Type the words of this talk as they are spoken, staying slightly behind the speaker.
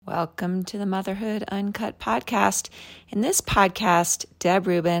Welcome to the Motherhood Uncut podcast. In this podcast, Deb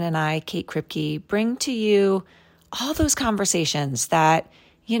Rubin and I, Kate Kripke, bring to you all those conversations that,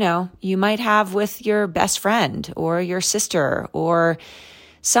 you might have with your best friend or your sister or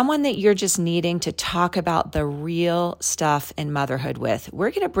someone that you're just needing to talk about the real stuff in motherhood with.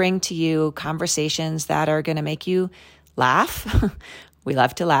 We're going to bring to you conversations that are going to make you laugh. We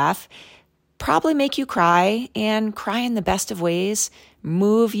love to laugh. Probably make you cry, and cry in the best of ways,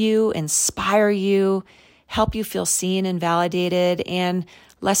 move you, inspire you, help you feel seen and validated and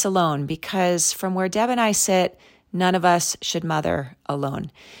less alone, because from where Deb and I sit, none of us should mother alone.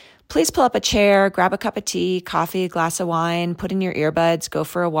 Please pull up a chair, grab a cup of tea, coffee, a glass of wine, put in your earbuds, go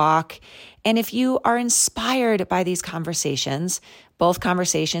for a walk. And if you are inspired by these conversations, both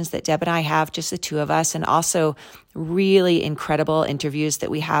conversations that Deb and I have, just the two of us, and also really incredible interviews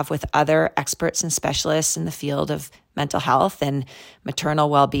that we have with other experts and specialists in the field of mental health and maternal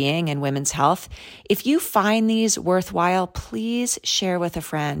well-being and women's health. If you find these worthwhile, please share with a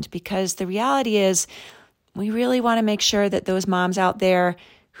friend, because the reality is we really want to make sure that those moms out there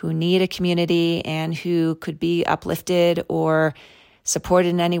who need a community and who could be uplifted or supported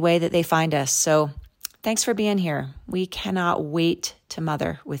in any way that they find us. So thanks for being here. We cannot wait to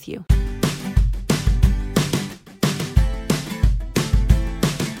mother with you.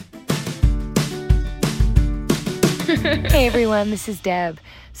 Hey everyone, this is Deb.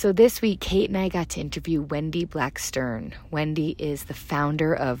 So this week, Kate and I got to interview Wendy Blackstern. Wendy is the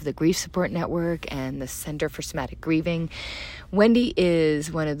founder of the Grief Support Network and the Center for Somatic Grieving. Wendy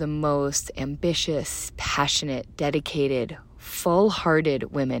is one of the most ambitious, passionate, dedicated,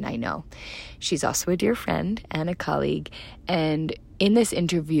 full-hearted women I know. She's also a dear friend and a colleague, and in this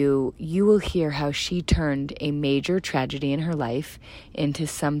interview, you will hear how she turned a major tragedy in her life into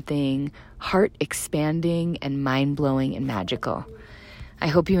something heart-expanding and mind-blowing and magical. I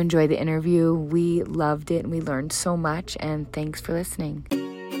hope you enjoy the interview. We loved it and we learned so much, and thanks for listening.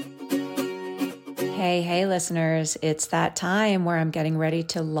 Hey, listeners. It's that time where I'm getting ready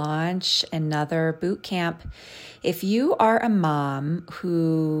to launch another boot camp. If you are a mom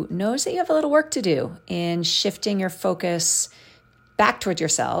who knows that you have a little work to do in shifting your focus back towards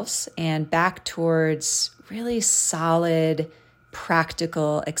yourselves and back towards really solid,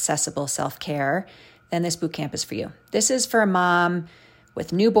 practical, accessible self-care, then this boot camp is for you. This is for a mom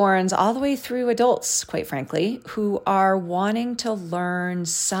with newborns all the way through adults, quite frankly, who are wanting to learn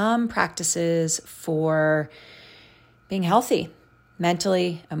some practices for being healthy,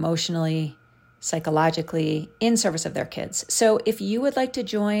 mentally, emotionally, psychologically, in service of their kids. So if you would like to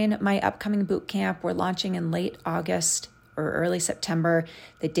join my upcoming boot camp, we're launching in late August or early September.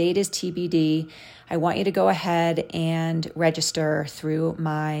 The date is TBD. I want you to go ahead and register through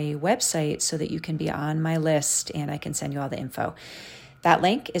my website so that you can be on my list and I can send you all the info. That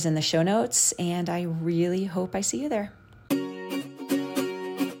link is in the show notes, and I really hope I see you there.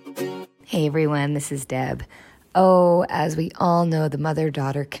 Hey everyone, this is Deb. Oh, as we all know, the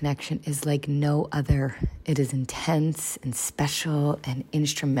mother-daughter connection is like no other. It is intense and special and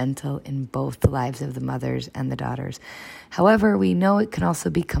instrumental in both the lives of the mothers and the daughters. However, we know it can also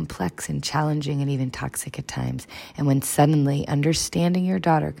be complex and challenging and even toxic at times. And when suddenly understanding your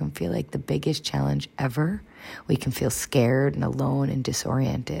daughter can feel like the biggest challenge ever, we can feel scared and alone and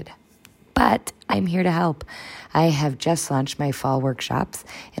disoriented. But I'm here to help. I have just launched my fall workshops,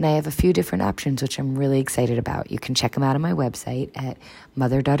 and I have a few different options, which I'm really excited about. You can check them out on my website at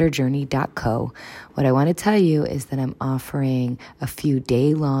motherdaughterjourney.co. What I want to tell you is that I'm offering a few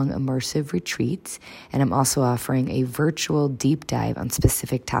day-long immersive retreats, and I'm also offering a virtual deep dive on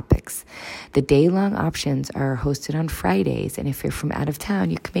specific topics. The day-long options are hosted on Fridays, and if you're from out of town,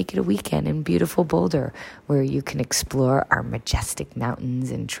 you can make it a weekend in beautiful Boulder, where you can explore our majestic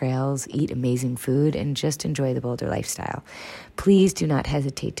mountains and trails, eat amazing food, and just enjoy the Boulder lifestyle. Please do not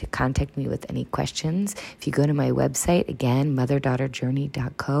hesitate to contact me with any questions. If you go to my website, again,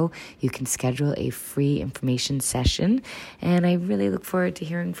 motherdaughterjourney.co, you can schedule a free information session, and I really look forward to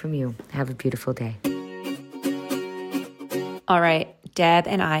hearing from you. Have a beautiful day. All right, Deb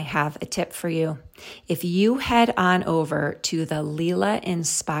and I have a tip for you. If you head on over to the Leela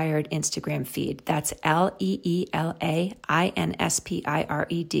Inspired Instagram feed, that's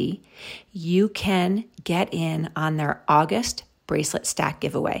LeelaInspired, you can get in on their August bracelet stack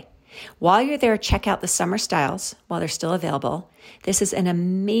giveaway. While you're there, check out the summer styles while they're still available. This is an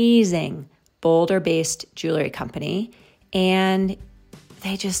amazing Boulder-based jewelry company, and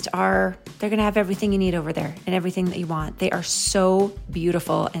they're going to have everything you need over there and everything that you want. They are so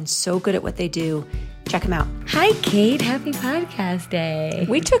beautiful and so good at what they do. Check them out. Hi, Kate. Happy podcast day.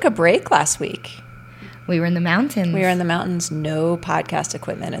 We took a break last week. We were in the mountains. We were in the mountains. No podcast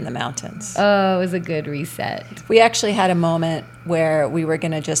equipment in the mountains. Oh, it was a good reset. We actually had a moment where we were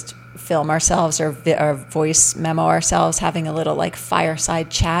going to just film ourselves or voice memo ourselves having a little like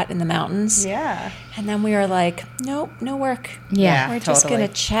fireside chat in the mountains. Yeah. And then we were like, nope, no work. Yeah, We're just totally. going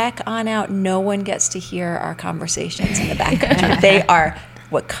to check on out. No one gets to hear our conversations in the backcountry. They are,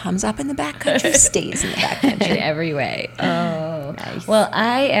 what comes up in the backcountry stays in the backcountry. In every way. Oh, nice. Well,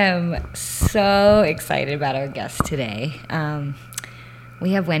 I am so excited about our guest today.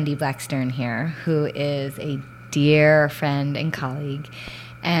 We have Wendy Blackstern here, who is a dear friend and colleague,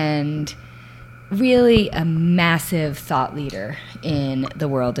 and really a massive thought leader in the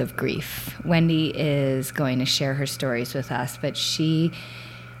world of grief. Wendy is going to share her stories with us, but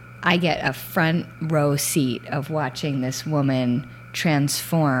I get a front row seat of watching this woman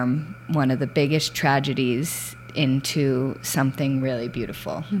transform one of the biggest tragedies into something really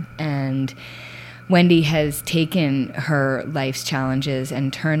beautiful. And Wendy has taken her life's challenges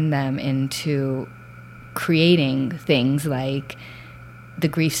and turned them into creating things like the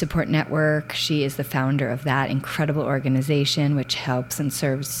Grief Support Network. She is the founder of that incredible organization which helps and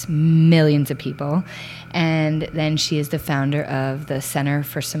serves millions of people. And then she is the founder of the Center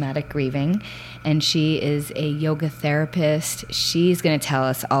for Somatic Grieving. And she is a yoga therapist. She's going to tell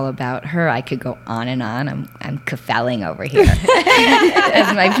us all about her. I could go on and on. I'm kaffeling over here,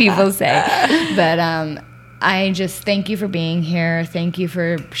 as my people say. But I just thank you for being here. Thank you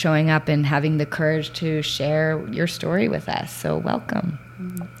for showing up and having the courage to share your story with us. So welcome.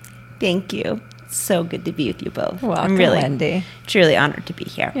 Thank you. So good to be with you both. Welcome, I'm really, Wendy. truly honored to be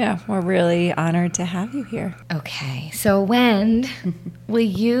here. Yeah, we're really honored to have you here. Okay, so Wend, will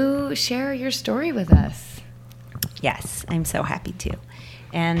you share your story with us? Yes, I'm so happy to.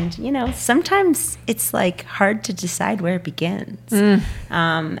 And, sometimes it's like hard to decide where it begins. And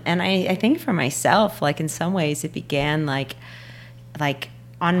I think for myself, like in some ways it began like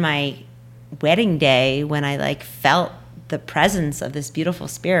on my wedding day when I like felt the presence of this beautiful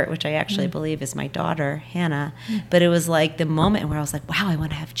spirit, which I actually believe is my daughter, Hannah. But it was like the moment where I was like, wow, I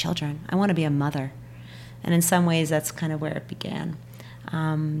want to have children. I want to be a mother. And in some ways that's kind of where it began.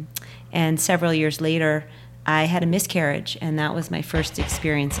 And several years later, I had a miscarriage, and that was my first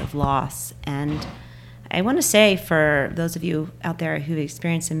experience of loss. And I want to say, for those of you out there who've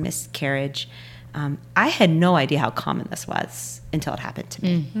experienced a miscarriage, I had no idea how common this was until it happened to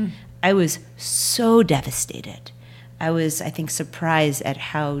me. I was so devastated. I was, I think, surprised at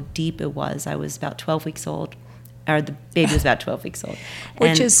how deep it was. I was about 12 weeks old, or the baby was about 12 weeks old.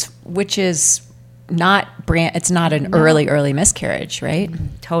 Which is not it's not an early miscarriage, right?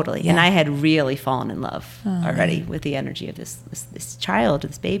 Totally. Yeah. And I had really fallen in love already with the energy of this child,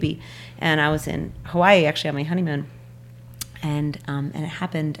 this baby. And I was in Hawaii actually on my honeymoon, and it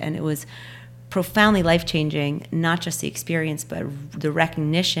happened, and it was profoundly life-changing, not just the experience, but the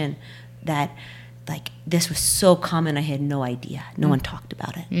recognition that like this was so common, I had no idea. No one talked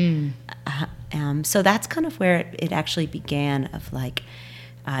about it. So that's kind of where it actually began, of like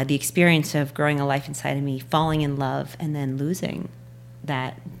the experience of growing a life inside of me, falling in love, and then losing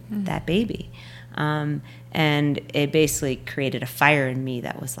that baby. And it basically created a fire in me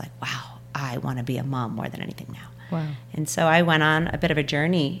that was like, wow, I want to be a mom more than anything now. Wow. And so I went on a bit of a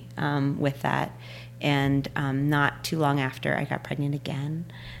journey with that. And not too long after, I got pregnant again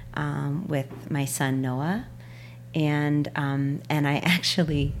with my son Noah. And I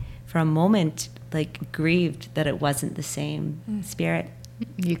actually, for a moment, like grieved that it wasn't the same spirit.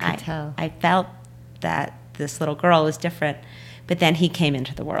 You could tell. I felt that this little girl was different, but then he came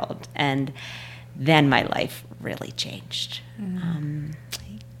into the world, and then my life really changed.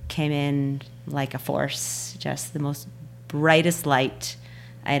 He came in like a force, just the most brightest light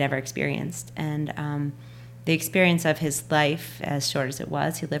I had ever experienced. And the experience of his life, as short as it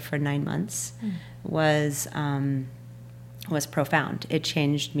was, he lived for 9 months, was profound. It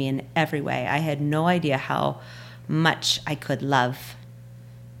changed me in every way. I had no idea how much I could love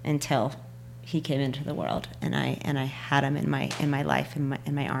until he came into the world, and I had him in my life,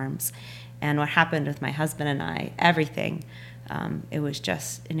 in my arms. And what happened with my husband and I, everything, it was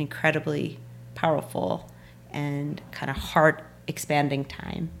just an incredibly powerful and kind of heart expanding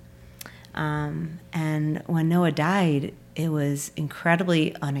time. And when Noah died, it was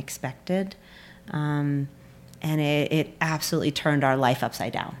incredibly unexpected, and it absolutely turned our life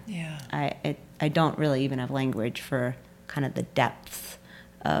upside down. Yeah. I don't really even have language for kind of the depth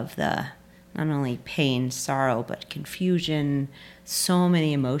of the not only pain, sorrow, but confusion, so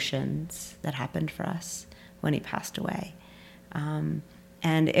many emotions that happened for us when he passed away. And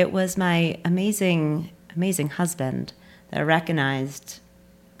it was my amazing husband that recognized,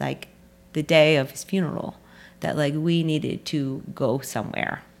 like, the day of his funeral that like we needed to go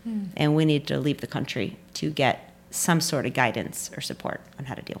somewhere and we needed to leave the country to get some sort of guidance or support on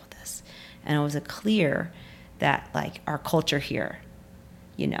how to deal with this. And it was clear that like our culture here,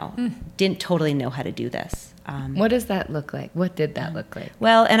 you know, didn't totally know how to do this. What does that look like? What did that look like?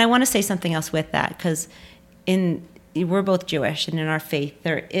 Well, and I want to say something else with that, because we're both Jewish, and in our faith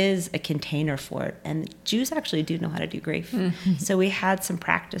there is a container for it, and Jews actually do know how to do grief. So we had some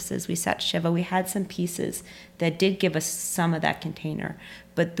practices, we sat Shiva, we had some pieces that did give us some of that container,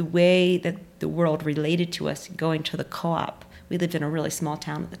 but the way that the world related to us, going to the co-op, we lived in a really small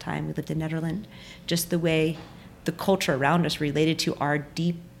town at the time, we lived in Netherlands, just the way the culture around us related to our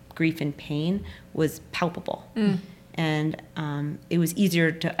deep grief and pain was palpable. And it was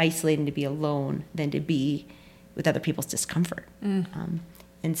easier to isolate and to be alone than to be with other people's discomfort.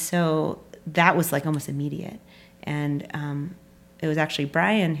 And so that was like almost immediate. And it was actually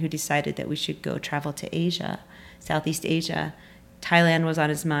Brian who decided that we should go travel to Asia, Southeast Asia. Thailand was on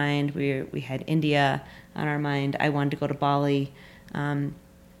his mind. We had India on our mind. I wanted to go to Bali. And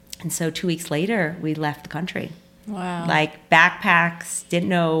so 2 weeks later, we left the country. Wow. Like backpacks, didn't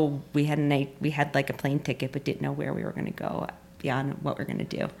know we had like a plane ticket, but didn't know where we were going to go beyond what we're going to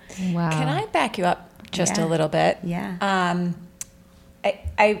do. Wow. Can I back you up just a little bit? Yeah.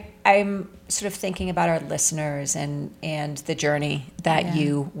 I'm sort of thinking about our listeners and the journey that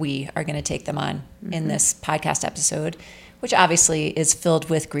we are going to take them on in this podcast episode, which obviously is filled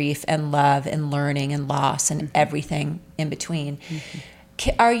with grief and love and learning and loss and everything in between.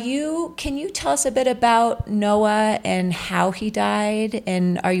 Can you tell us a bit about Noah and how he died?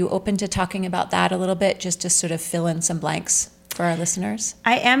 And are you open to talking about that a little bit, just to sort of fill in some blanks for our listeners?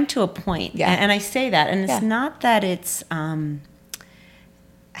 I am, to a point. Yeah. And I say that, and it's not that it's,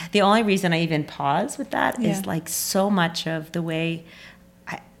 the only reason I even pause with that is like so much of the way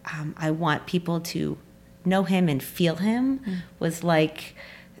I want people to know him and feel him was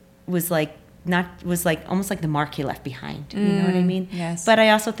almost like the mark he left behind. You know what I mean? Yes. But I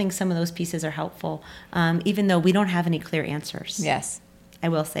also think some of those pieces are helpful, even though we don't have any clear answers. Yes. I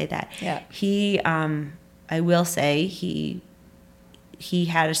will say that. Yeah. I will say he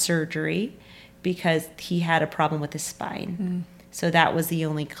had a surgery because he had a problem with his spine. So that was the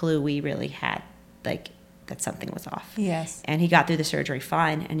only clue we really had, like that something was off. Yes. And he got through the surgery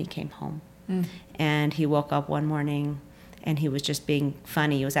fine, and he came home. And he woke up one morning and he was just being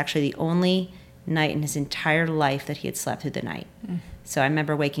funny. It was actually the only night in his entire life that he had slept through the night. So I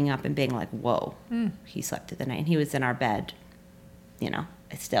remember waking up and being like, whoa, he slept through the night. And he was in our bed, you know,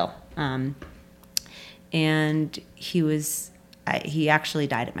 still. And he actually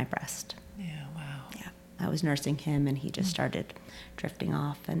died at my breast. Yeah, wow. Yeah, I was nursing him, and he just started drifting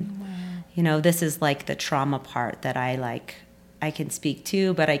off. And, you know, this is like the trauma part that I can speak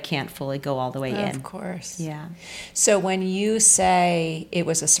to, but I can't fully go all the way in. Of course. Yeah. So when you say it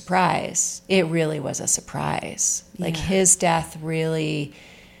was a surprise, it really was a surprise. Like his death really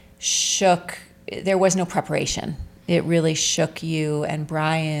shook, there was no preparation. It really shook you and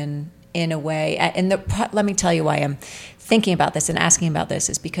Brian in a way. And let me tell you why I'm thinking about this and asking about this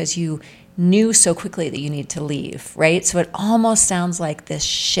is because you knew so quickly that you needed to leave, right? So it almost sounds like this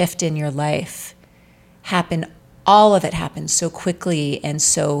shift in your life happened. All of it happened so quickly and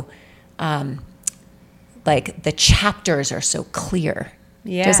so, like the chapters are so clear.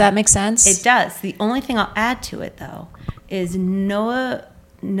 Yeah. Does that make sense? It does. The only thing I'll add to it, though, is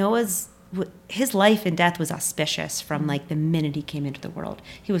his life and death was auspicious from like the minute he came into the world.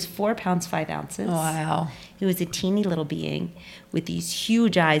 He was 4 pounds 5 ounces. Wow. He was a teeny little being with these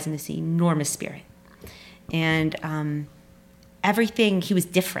huge eyes and this enormous spirit. And everything, he was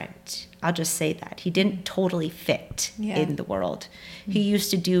different. I'll just say that. He didn't totally fit in the world. He used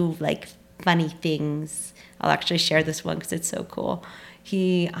to do like funny things. I'll actually share this one because it's so cool.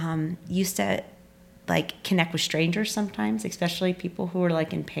 He used to like connect with strangers sometimes, especially people who were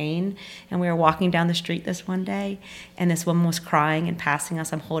like in pain. And we were walking down the street this one day, and this woman was crying and passing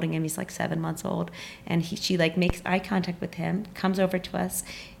us. I'm holding him. He's like 7 months old, and she like makes eye contact with him, comes over to us.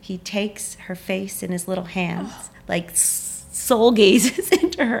 He takes her face in his little hands, like soul gazes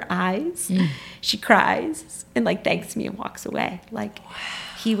into her eyes. She cries and like thanks me and walks away. Like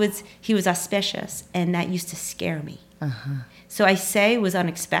he was auspicious, and that used to scare me. So I say it was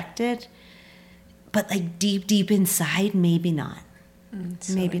unexpected, but like deep inside, maybe not.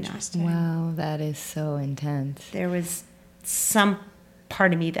 Maybe not. Wow, that is so intense. There was some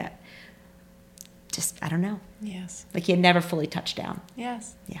part of me that just, I don't know. Yes. Like he had never fully touched down.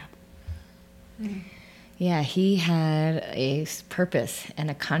 Yes. Yeah, he had a purpose and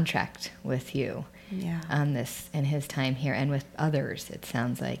a contract with you. on this in his time here, and with others. It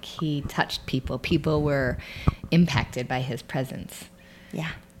sounds like he touched people. People were impacted by his presence.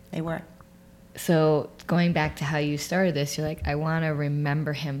 Yeah, they were. So going back to how you started this, you're like, I want to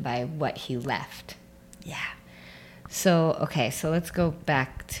remember him by what he left. Yeah. So, okay, so let's go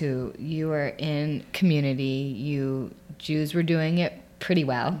back to, you were in community, Jews were doing it pretty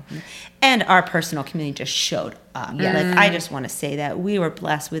well. And our personal community just showed up. Yeah. Like, I just want to say that we were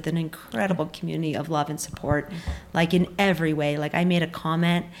blessed with an incredible community of love and support, like in every way. Like, I made a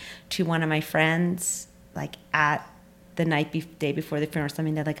comment to one of my friends, like at the day before the funeral or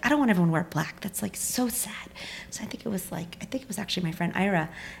something. They're like, I don't want everyone to wear black. That's like so sad. So I think it was actually my friend Ira,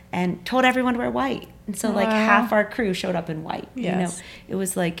 and told everyone to wear white. And so like half our crew showed up in white. Yes. You know, it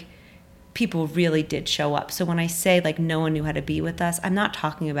was like, people really did show up. So when I say like no one knew how to be with us, I'm not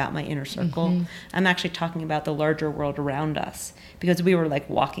talking about my inner circle. Mm-hmm. I'm actually talking about the larger world around us, because we were like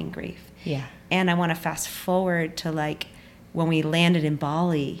walking grief. Yeah. And I want to fast forward to like when we landed in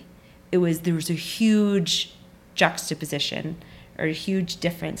Bali, there was a huge juxtaposition or a huge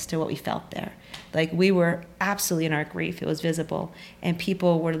difference to what we felt there. Like, we were absolutely in our grief. It was visible. And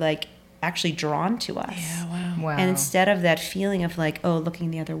people were like actually drawn to us. Yeah, wow. And instead of that feeling of like, oh, looking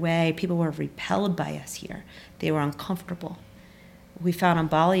the other way, people were repelled by us here. They were uncomfortable. What we found on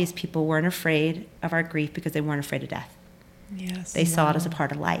Bali is people weren't afraid of our grief because they weren't afraid of death. Yes. They saw it as a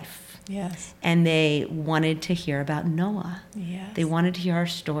part of life. Yes. And they wanted to hear about Noah. Yes. They wanted to hear our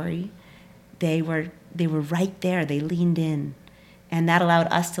story. They were right there. They leaned in. And that allowed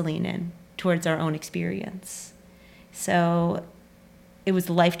us to lean in towards our own experience. So it was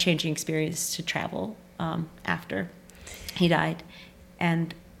a life-changing experience to travel after he died.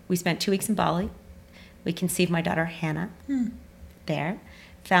 And we spent 2 weeks in Bali. We conceived my daughter Hannah there.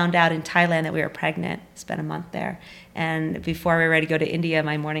 Found out in Thailand that we were pregnant. Spent a month there. And before we were ready to go to India,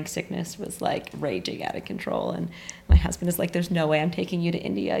 my morning sickness was like raging out of control. And my husband is like, there's no way I'm taking you to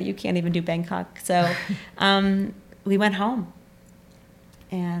India. You can't even do Bangkok. So we went home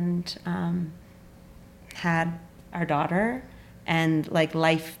and had our daughter, and like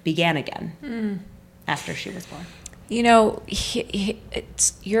life began again after she was born. You know,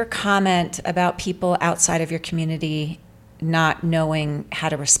 it's your comment about people outside of your community not knowing how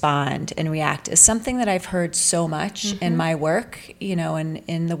to respond and react is something that I've heard so much in my work, you know, and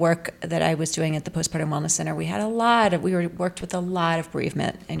in the work that I was doing at the Postpartum Wellness Center. We worked with a lot of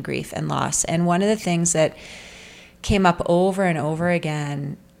bereavement and grief and loss. And one of the things that came up over and over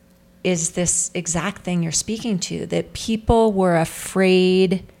again is this exact thing you're speaking to, that people were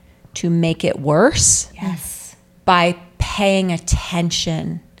afraid to make it worse by paying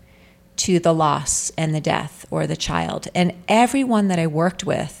attention to the loss and the death or the child. And everyone that I worked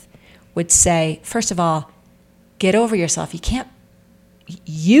with would say, first of all, get over yourself.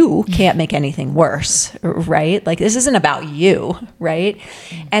 You can't make anything worse, right? Like, this isn't about you, right?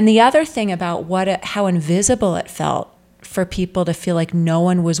 And the other thing about how invisible it felt for people to feel like no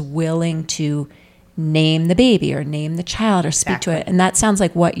one was willing to name the baby or name the child or speak to it. And that sounds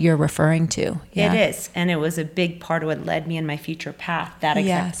like what you're referring to. Yeah. It is. And it was a big part of what led me in my future path, that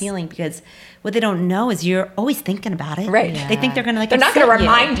exact feeling, because what they don't know is you're always thinking about it. Right. Yeah. They think they're going to they're not going to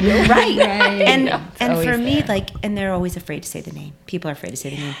remind you. Right. And for me, there. and they're always afraid to say the name. People are afraid to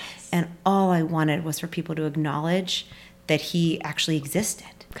say the name. And all I wanted was for people to acknowledge that he actually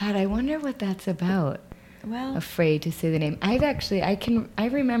existed. God, I wonder what that's about. Well, Afraid to say the name. I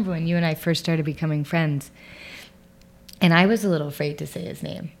remember when you and I first started becoming friends, and I was a little afraid to say his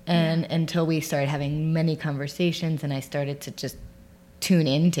name. And until we started having many conversations and I started to just tune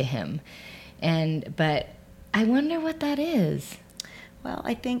into him. But I wonder what that is. Well,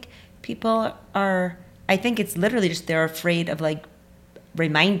 I think it's literally just they're afraid of like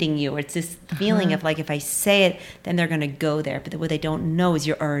reminding you, or it's this feeling of like, if I say it, then they're going to go there. But what they don't know is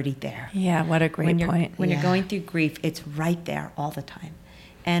you're already there. Yeah, what a great point. When you're going through grief, it's right there all the time.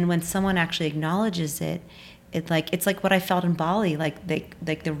 And when someone actually acknowledges it, it's like what I felt in Bali, like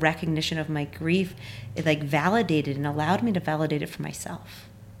the recognition of my grief, it like validated and allowed me to validate it for myself.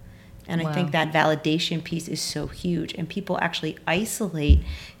 And I think that validation piece is so huge. And people actually isolate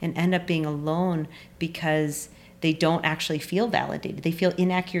and end up being alone because they don't actually feel validated. They feel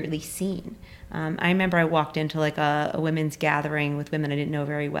inaccurately seen. I remember I walked into like a women's gathering with women I didn't know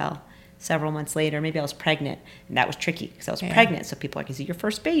very well several months later. Maybe I was pregnant, and that was tricky because I was pregnant. So people were like, is it your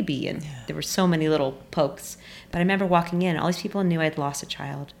first baby? And there were so many little pokes. But I remember walking in, all these people knew I'd lost a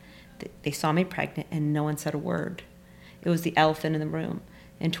child. They saw me pregnant, and no one said a word. It was the elephant in the room.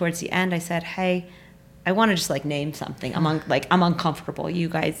 And towards the end, I said, hey, I want to just like name something. I'm uncomfortable. You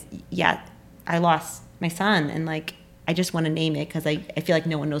guys, I lost my son, and like I just want to name it because I feel like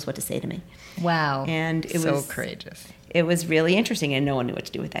no one knows what to say to me. Wow. And it so was courageous. It was really interesting, and no one knew what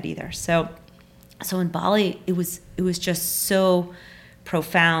to do with that either. So in Bali, it was just so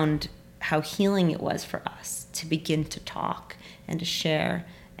profound how healing it was for us to begin to talk and to share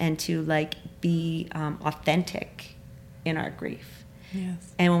and to like be authentic in our grief.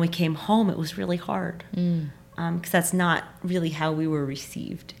 Yes. And when we came home, it was really hard because that's not really how we were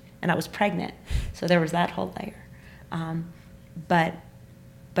received. And I was pregnant, so there was that whole layer. But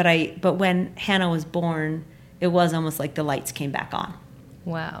when Hannah was born, it was almost like the lights came back on.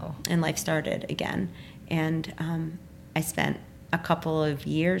 Wow. And life started again. And I spent a couple of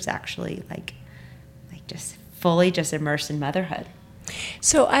years actually like just fully just immersed in motherhood.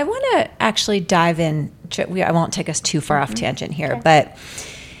 So I want to actually dive in. I won't take us too far off tangent here, but,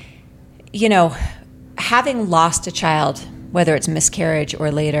 you know, having lost a child, whether it's miscarriage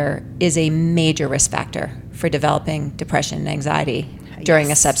or later, is a major risk factor for developing depression and anxiety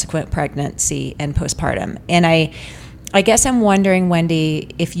during a subsequent pregnancy and postpartum. And I guess I'm wondering,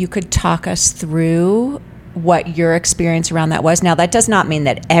 Wendy, if you could talk us through what your experience around that was. Now, that does not mean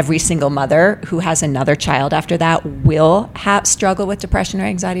that every single mother who has another child after that will struggle with depression or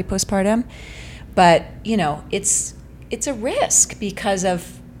anxiety postpartum. But, you know, it's a risk because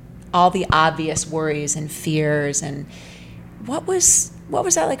of all the obvious worries and fears. And what was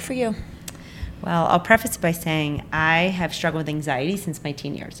that like for you? Well, I'll preface it by saying I have struggled with anxiety since my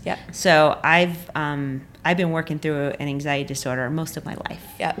teen years. Yep. So I've been working through an anxiety disorder most of my life.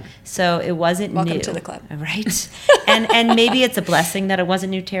 Yep. So it wasn't Welcome new. to the club. Right. and maybe it's a blessing that it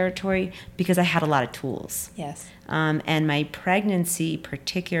wasn't new territory because I had a lot of tools. Yes. And my pregnancy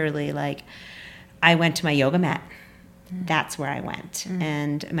particularly, like I went to my yoga mat. That's where I went.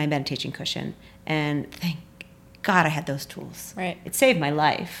 And my meditation cushion. And thank God I had those tools. Right. It saved my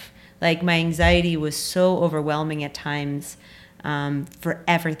life. Like my anxiety was so overwhelming at times for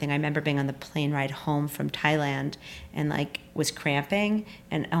everything. I remember being on the plane ride home from Thailand and like was cramping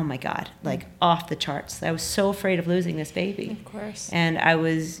and oh my God, like off the charts. I was so afraid of losing this baby. Of course. And I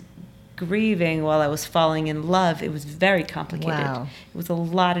was grieving while I was falling in love. It was very complicated. Wow. It was a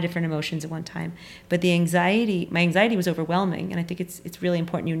lot of different emotions at one time. But my anxiety was overwhelming. And I think it's really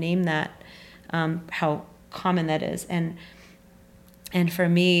important you name that, how common that is. And for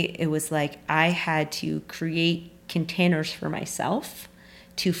me, it was like I had to create containers for myself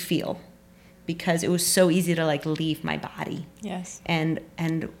to feel because it was so easy to like leave my body. Yes. And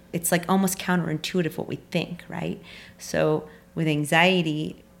it's like almost counterintuitive what we think, right? So with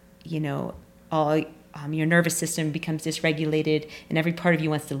anxiety, you know, all your nervous system becomes dysregulated and every part of you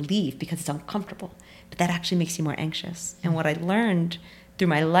wants to leave because it's uncomfortable. But that actually makes you more anxious. And what I learned through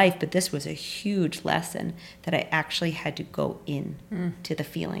my life, but this was a huge lesson that I actually had to go in to the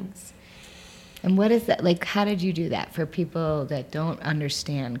feelings. And what is that? Like, how did you do that for people that don't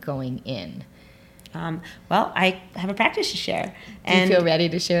understand going in? Well, I have a practice to share. Do you feel ready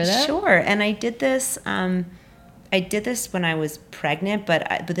to share that? Sure. And I did this when I was pregnant,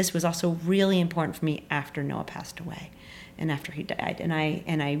 but this was also really important for me after Noah passed away and after he died. And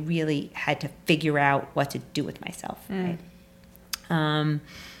I really had to figure out what to do with myself, right?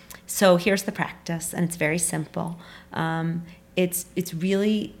 So here's the practice, and it's very simple. It's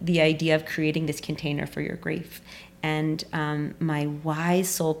really the idea of creating this container for your grief. And my wise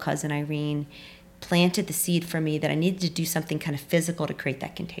soul cousin, Irene, planted the seed for me that I needed to do something kind of physical to create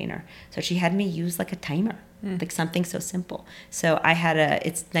that container. So she had me use like a timer, like something so simple. So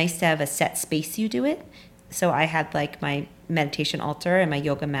it's nice to have a set space you do it. So I had like my meditation altar and my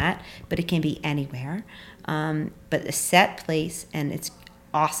yoga mat, but it can be anywhere. But a set place, and it's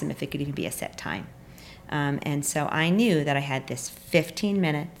awesome if it could even be a set time. And so I knew that I had this 15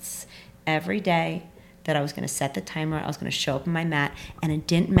 minutes every day that I was going to set the timer. I was going to show up on my mat, and it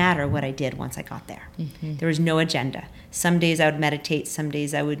didn't matter what I did once I got there. Mm-hmm. There was no agenda. Some days I would meditate. Some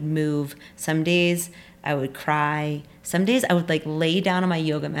days I would move. Some days I would cry. Some days I would like lay down on my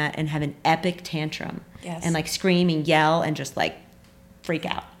yoga mat and have an epic tantrum. Yes. And like scream and yell and just like freak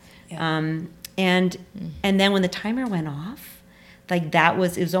out. Yeah. And then when the timer went off, like it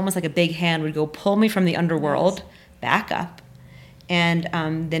was almost like a big hand would go pull me from the underworld back up. And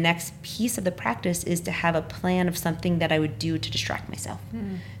the next piece of the practice is to have a plan of something that I would do to distract myself.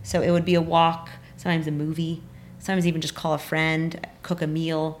 So it would be a walk, sometimes a movie, sometimes even just call a friend, cook a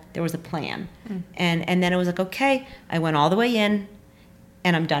meal. There was a plan. And then it was like, okay, I went all the way in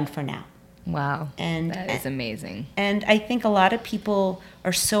and I'm done for now. Wow. That is amazing. And I think a lot of people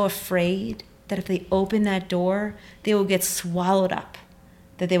are so afraid that if they open that door, they will get swallowed up,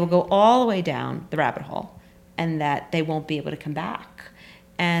 that they will go all the way down the rabbit hole and that they won't be able to come back.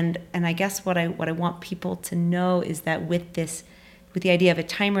 And I guess what I want people to know is that with the idea of a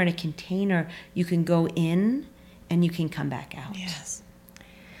timer and a container, you can go in and you can come back out. Yes.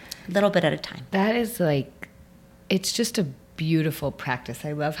 A little bit at a time. That is like, it's just a beautiful practice.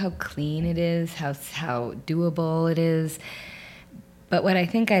 I love how clean it is, how doable it is. But what I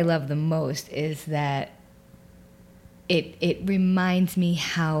think I love the most is that it reminds me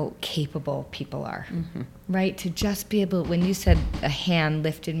how capable people are, right? To just be able, when you said a hand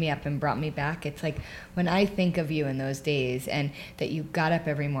lifted me up and brought me back, it's like when I think of you in those days and that you got up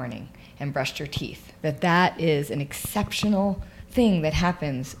every morning and brushed your teeth, that is an exceptional thing that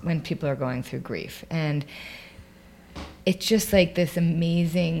happens when people are going through grief. And it's just like this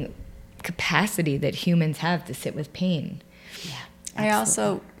amazing capacity that humans have to sit with pain. Yeah. I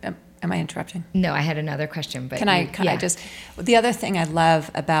also, am I interrupting? No, I had another question, but Can I just, the other thing I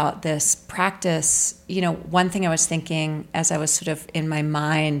love about this practice, one thing I was thinking as I was sort of in my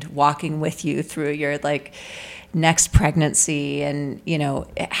mind walking with you through your like next pregnancy and,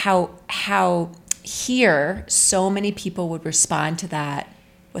 how here so many people would respond to that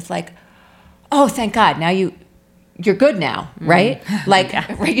with like, oh, thank God, now you're good now, right? Like,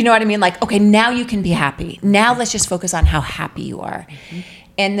 right, you know what I mean? Like, okay, now you can be happy. Now let's just focus on how happy you are.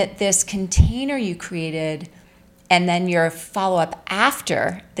 And that this container you created and then your follow-up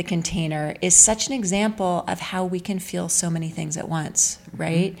after the container is such an example of how we can feel so many things at once,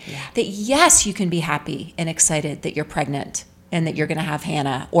 right? Yeah. That yes, you can be happy and excited that you're pregnant and that you're going to have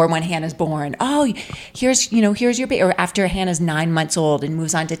Hannah, or when Hannah's born, here's your baby, or after Hannah's 9 months old and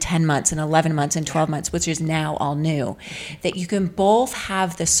moves on to 10 months and 11 months and 12 months, which is now all new, that you can both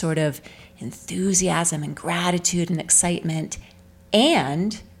have this sort of enthusiasm and gratitude and excitement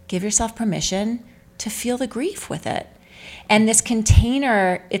and give yourself permission to feel the grief with it. And this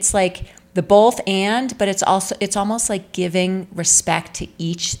container, it's like the both and, but it's almost like giving respect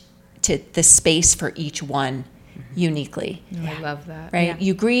to the space for each one uniquely. I love that. Right? Yeah.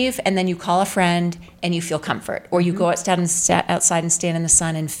 You grieve and then you call a friend and you feel comfort. Or you go outside and stand in the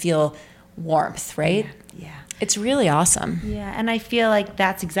sun and feel warmth, right? Yeah. It's really awesome. Yeah, and I feel like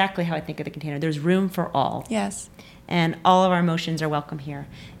that's exactly how I think of the container. There's room for all. Yes. And all of our emotions are welcome here.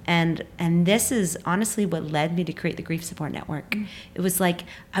 And this is honestly what led me to create the Grief Support Network. It was like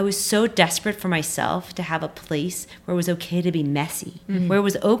I was so desperate for myself to have a place where it was okay to be messy, where it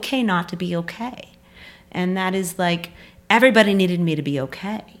was okay not to be okay. And that is like everybody needed me to be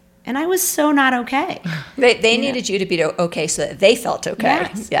okay. And I was so not okay. They needed you to be okay so that they felt okay.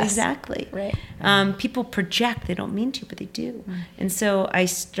 Yes. Exactly. Right. People project, they don't mean to, but they do. And so I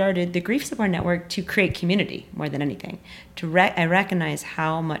started the Grief Support Network to create community more than anything. I recognize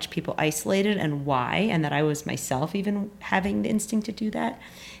how much people isolated and why, and that I was myself even having the instinct to do that.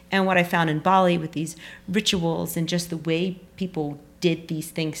 And what I found in Bali with these rituals and just the way people did these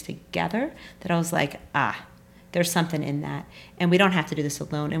things together, that I was like, there's something in that. And we don't have to do this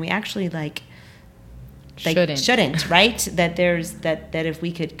alone. And we actually shouldn't, right? That if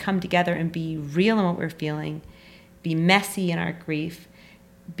we could come together and be real in what we're feeling, be messy in our grief,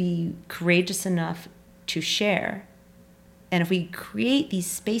 be courageous enough to share. And if we create these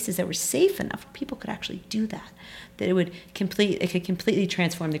spaces that were safe enough, people could actually do that, that it could completely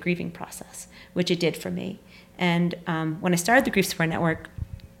transform the grieving process, which it did for me. And when I started the Grief Support Network,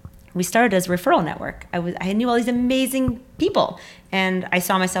 we started as a referral network. I knew all these amazing people, and I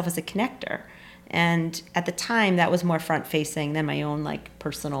saw myself as a connector. And at the time, that was more front-facing than my own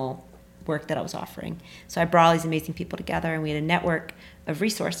personal work that I was offering. So I brought all these amazing people together, and we had a network of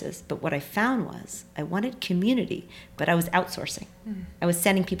resources. But what I found was I wanted community, but I was outsourcing. I was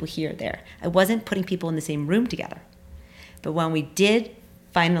sending people here or there. I wasn't putting people in the same room together. But when we did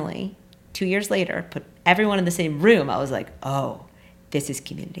finally, 2 years later, put everyone in the same room, I was like, oh, this is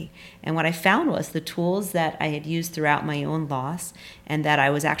community. And what I found was the tools that I had used throughout my own loss and that I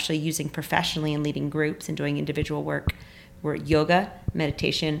was actually using professionally in leading groups and doing individual work were yoga,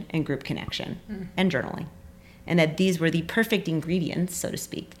 meditation, and group connection, and journaling. And that these were the perfect ingredients, so to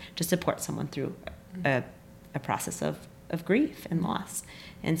speak, to support someone through a process of grief and loss.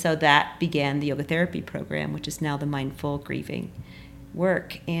 And so that began the yoga therapy program, which is now the mindful grieving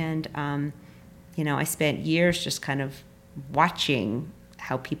work. And, I spent years just kind of watching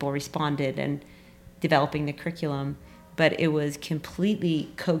how people responded and developing the curriculum, but it was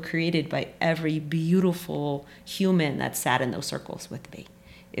completely co-created by every beautiful human that sat in those circles with me.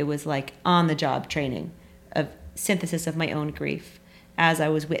 It was like on-the-job training of synthesis of my own grief as I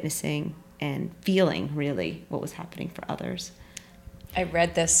was witnessing and feeling really what was happening for others. I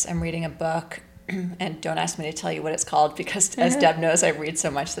read this, I'm reading a book and don't ask me to tell you what it's called because, as Deb knows, I read so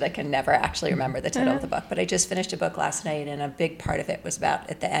much that I can never actually remember the title of the book. But I just finished a book last night, and a big part of it was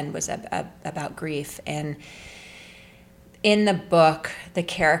at the end was about grief. And in the book, the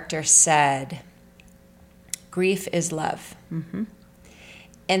character said, grief is love. Mm-hmm.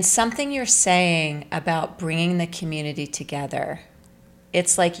 And something you're saying about bringing the community together,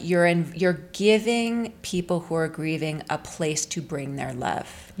 it's like you're giving people who are grieving a place to bring their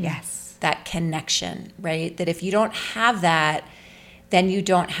love. Yes. That connection, right? That if you don't have that, then you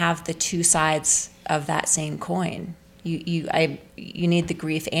don't have the two sides of that same coin. You need the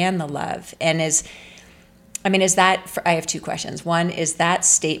grief and the love. And is that, I have two questions. One, is that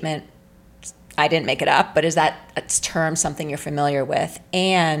statement, I didn't make it up, but is that term something you're familiar with?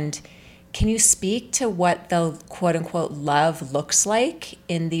 And can you speak to what the quote unquote love looks like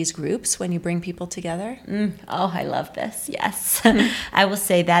in these groups when you bring people together? Oh, I love this. Yes. I will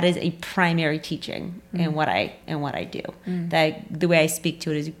say that is a primary teaching in what I do. That the way I speak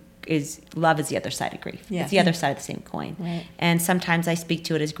to it is love is the other side of grief. Yeah. It's the other side of the same coin. Right. And sometimes I speak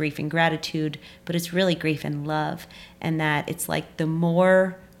to it as grief and gratitude, but it's really grief and love. And that it's like the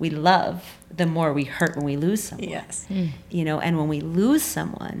more we love, the more we hurt when we lose someone. Yes. And when we lose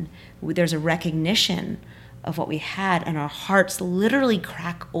someone, there's a recognition of what we had, and our hearts literally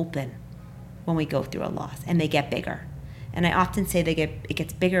crack open when we go through a loss, and they get bigger. And I often say it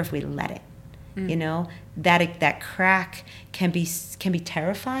gets bigger if we let it. That crack can be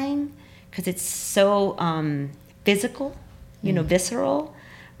terrifying because it's so physical, visceral.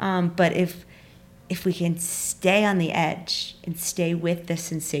 But if we can stay on the edge and stay with the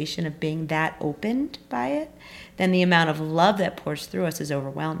sensation of being that opened by it, then the amount of love that pours through us is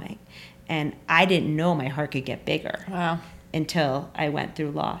overwhelming. And I didn't know my heart could get bigger. Wow. Until I went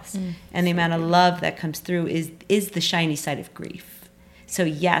through loss. And the amount of love that comes through is the shiny side of grief. So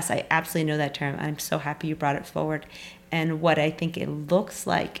yes, I absolutely know that term. I'm so happy you brought it forward. And what I think it looks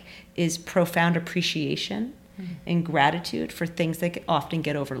like is profound appreciation and gratitude for things that often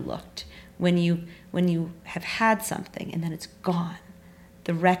get overlooked. When you have had something and then it's gone,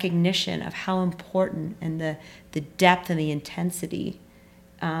 the recognition of how important and the depth and the intensity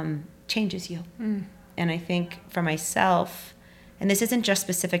changes you. And I think for myself, and this isn't just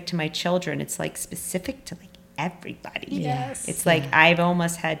specific to my children, it's like specific to like everybody. Yes. It's like I've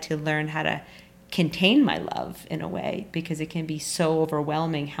almost had to learn how to contain my love in a way because it can be so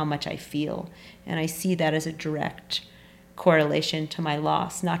overwhelming how much I feel. And I see that as a direct correlation to my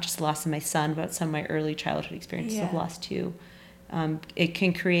loss, not just loss of my son, but some of my early childhood experiences of loss too. It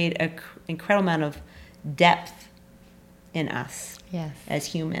can create an incredible amount of depth in us as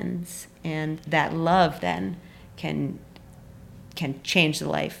humans, and that love then can change the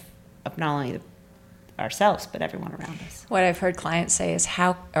life of not only ourselves but everyone around us. What I've heard clients say is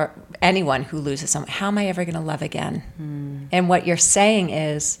or anyone who loses someone, how am I ever going to love again? And what you're saying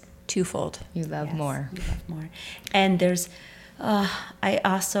is twofold. You love more. You love more. And there's, I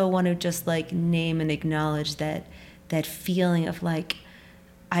also want to just like name and acknowledge that feeling of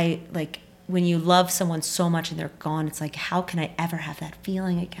when you love someone so much and they're gone, it's like, how can I ever have that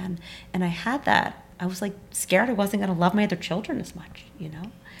feeling again? And I had that. I was like scared I wasn't going to love my other children as much,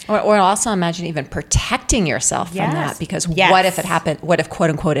 Or also imagine even protecting yourself from that, because what if it happened? What if, quote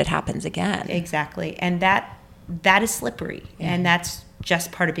unquote, it happens again? Exactly. And that is slippery. Yeah. And that's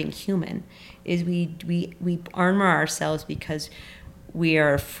just part of being human, is we armor ourselves because we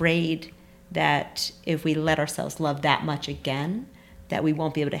are afraid that if we let ourselves love that much again, that we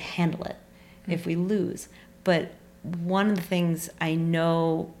won't be able to handle it if we lose. But one of the things I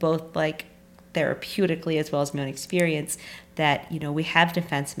know, both like therapeutically as well as my own experience, that we have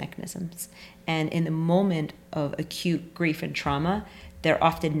defense mechanisms, and in the moment of acute grief and trauma, they're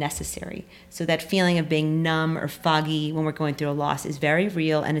often necessary. So that feeling of being numb or foggy when we're going through a loss is very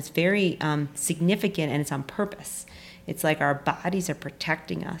real, and it's very significant, and it's on purpose. It's like our bodies are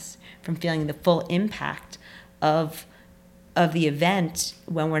protecting us from feeling the full impact of the event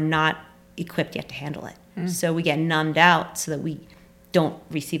when we're not equipped yet to handle it. So we get numbed out so that we don't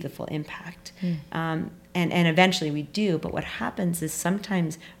receive the full impact. And eventually we do, but what happens is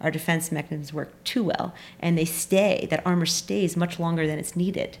sometimes our defense mechanisms work too well, and that armor stays much longer than it's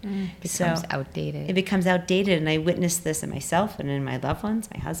needed. It becomes outdated. It becomes outdated, and I witnessed this in myself and in my loved ones,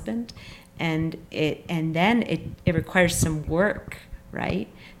 my husband, and then it requires some work, right,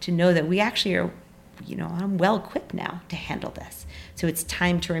 to know that we actually are, I'm well equipped now to handle this. So it's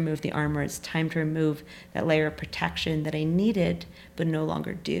time to remove the armor. It's time to remove that layer of protection that I needed but no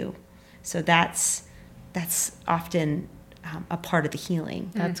longer do. So that's often a part of the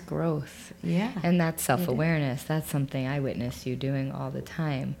healing. That's growth. Yeah. And that's self-awareness. That's something I witness you doing all the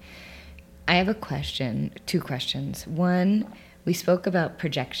time. I have a question, two questions. One, we spoke about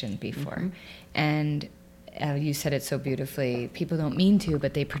projection before, and you said it so beautifully. People don't mean to,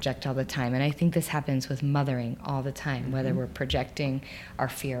 but they project all the time. And I think this happens with mothering all the time, whether we're projecting our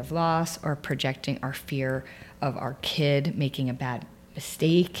fear of loss or projecting our fear of our kid making a bad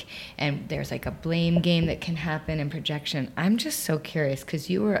mistake. And there's like a blame game that can happen in projection. I'm just so curious, because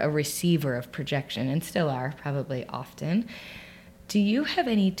you were a receiver of projection and still are probably often. Do you have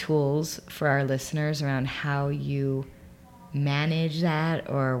any tools for our listeners around how you manage that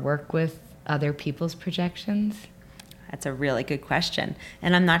or work with other people's projections? That's a really good question.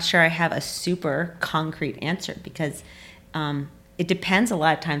 And I'm not sure I have a super concrete answer, because it depends a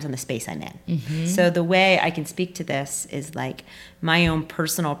lot of times on the space I'm in. So the way I can speak to this is like my own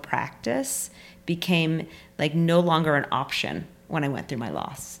personal practice became like no longer an option when I went through my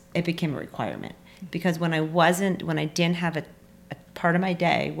loss. It became a requirement, because when I didn't have a part of my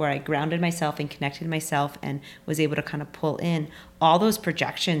day where I grounded myself and connected myself and was able to kind of pull in, all those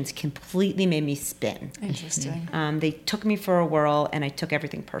projections completely made me spin. Interesting. They took me for a whirl, and I took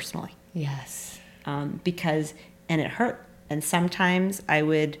everything personally. Yes. And it hurt. And sometimes I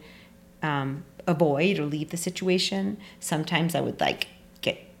would avoid or leave the situation. Sometimes I would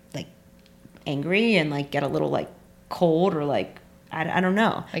get angry and get a little cold, or I don't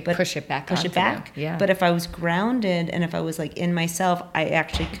know. Push it back. Push it back. Yeah. But if I was grounded and if I was in myself, I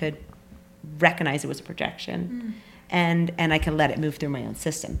actually could recognize it was a projection. And I could let it move through my own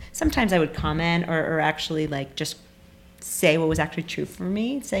system. Sometimes I would comment or actually just say what was actually true for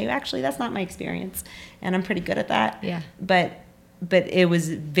me. Say, actually, that's not my experience. And I'm pretty good at that. Yeah. But it was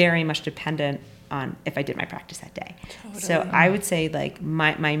very much dependent on if I did my practice that day. Totally. So I would say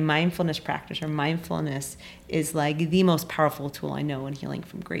my mindfulness practice, or mindfulness, is the most powerful tool I know in healing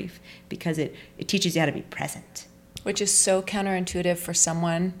from grief, because it teaches you how to be present. Which is so counterintuitive for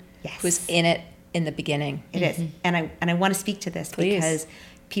someone who's in it in the beginning. It is. And I want to speak to this because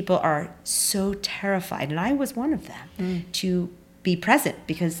people are so terrified, and I was one of them, to be present,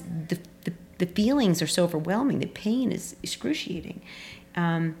 because the feelings are so overwhelming. The pain is excruciating.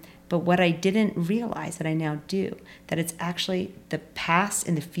 But what I didn't realize that I now do, that it's actually the past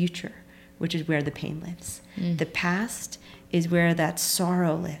and the future, which is where the pain lives. The past is where that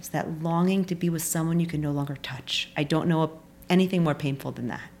sorrow lives, that longing to be with someone you can no longer touch. I don't know of anything more painful than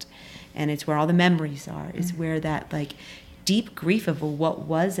that. And it's where all the memories are, is where that deep grief of what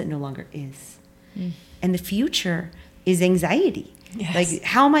was that no longer is. And the future is anxiety. Yes.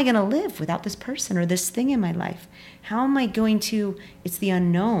 How am I going to live without this person or this thing in my life? How am I going to, it's the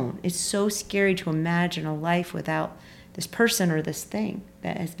unknown. It's so scary to imagine a life without this person or this thing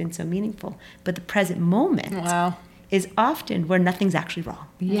that has been so meaningful. But the present moment is often where nothing's actually wrong.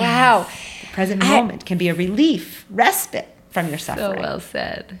 Yes. Wow. The present moment can be a relief, respite from your suffering. So well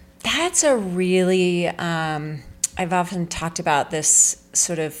said. That's a really, I've often talked about this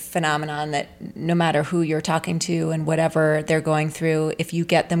sort of phenomenon that no matter who you're talking to and whatever they're going through, if you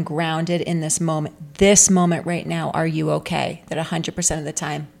get them grounded in this moment right now, are you okay? That 100% of the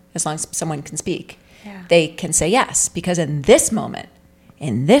time, as long as someone can speak, they can say yes, because in this moment,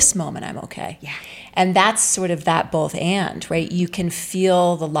 I'm okay. Yeah. And that's sort of that both and, right? You can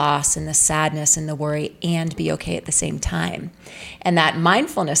feel the loss and the sadness and the worry and be okay at the same time. And that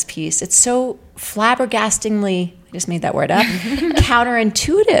mindfulness piece, it's so flabbergastingly, I just made that word up,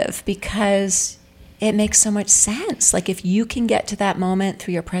 counterintuitive, because it makes so much sense. If you can get to that moment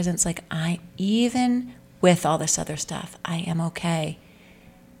through your presence, even with all this other stuff, I am okay.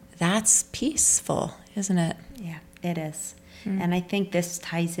 That's peaceful, isn't it? Yeah, it is. And I think this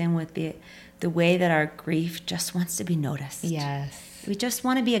ties in with the way that our grief just wants to be noticed. Yes. We just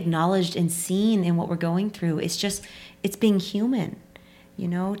want to be acknowledged and seen in what we're going through. It's being human,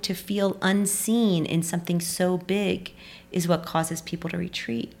 to feel unseen in something so big is what causes people to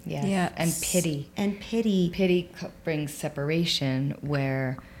retreat. Yes. Yeah. And pity. Pity brings separation,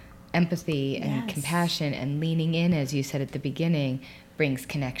 where empathy and compassion and leaning in, as you said at the beginning, brings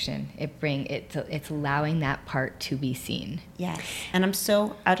connection. It's allowing that part to be seen. Yes. And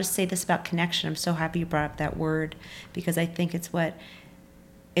I'll just say this about connection. I'm so happy you brought up that word, because I think it's what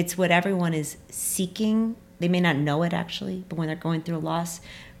everyone is seeking. They may not know it actually, but when they're going through a loss,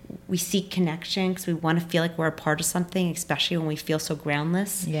 we seek connection because we want to feel like we're a part of something, especially when we feel so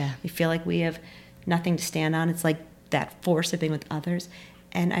groundless. Yeah. We feel like we have nothing to stand on. It's like that force of being with others.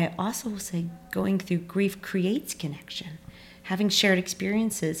 And I also will say going through grief creates connection. Having shared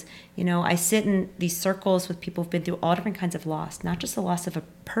experiences. I sit in these circles with people who've been through all different kinds of loss, not just the loss of a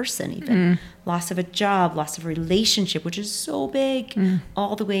person even, loss of a job, loss of a relationship, which is so big,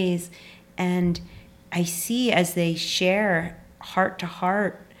 all the ways. And I see as they share heart to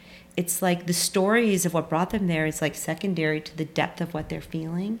heart it's like the stories of what brought them there is like secondary to the depth of what they're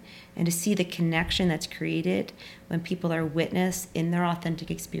feeling, and to see the connection that's created when people are witnessed in their authentic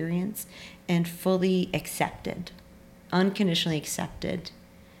experience and fully accepted, unconditionally accepted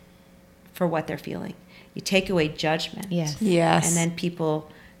for what they're feeling. You take away judgment. Yes. And then people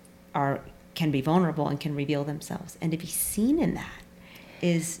can be vulnerable and can reveal themselves. And to be seen in that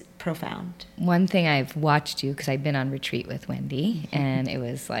is profound. One thing I've watched you, because I've been on retreat with Wendy, and it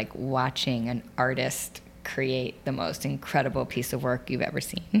was like watching an artist create the most incredible piece of work you've ever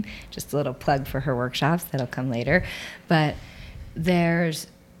seen. Just a little plug for her workshops that'll come later. But there's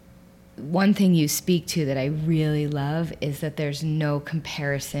one thing you speak to that I really love is that there's no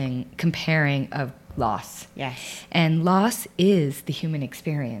comparing of loss. Yes. And loss is the human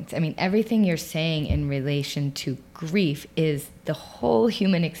experience. I mean, everything you're saying in relation to grief is the whole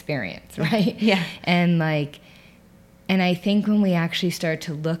human experience, right? Yeah. And I think when we actually start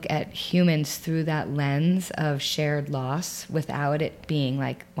to look at humans through that lens of shared loss, without it being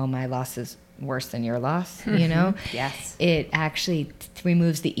like, well, my loss is worse than your loss, you know? Yes. It actually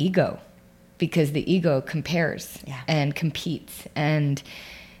removes the ego, because the ego compares and competes. And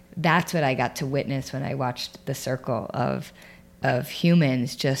that's what I got to witness when I watched the circle of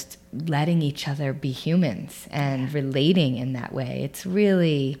humans just letting each other be humans and relating in that way. It's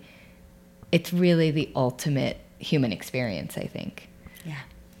really the ultimate human experience, I think.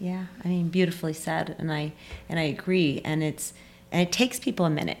 Yeah. I mean, beautifully said, and I agree. And it takes people a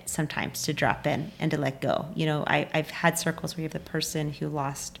minute sometimes to drop in and to let go. You know, I've had circles where you have the person who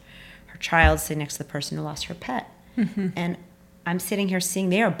lost her child sitting next to the person who lost her pet, and I'm sitting here seeing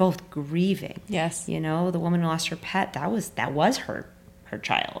they are both grieving. Yes. You know, the woman who lost her pet, that was her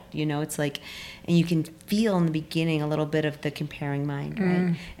child. You know, it's like, and you can feel in the beginning a little bit of the comparing mind,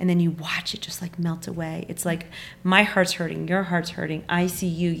 right? And then you watch it just like melt away. It's like, my heart's hurting, your heart's hurting, I see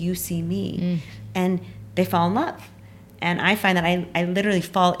you, you see me. And they fall in love. And I find that I literally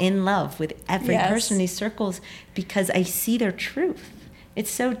fall in love with every person in these circles because I see their truth. It's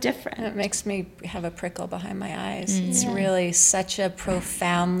so different. It makes me have a prickle behind my eyes. It's really such a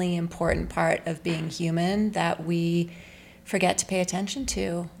profoundly important part of being human that we forget to pay attention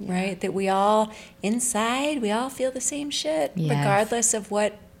to, right? That we all, inside, we all feel the same shit, regardless of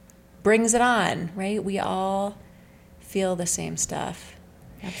what brings it on, right? We all feel the same stuff.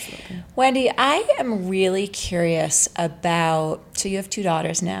 Absolutely. Wendy, I am really curious about, so you have 2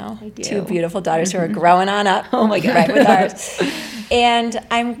 daughters now. I do. 2 beautiful daughters who are growing on up. Oh my God. Right with ours. And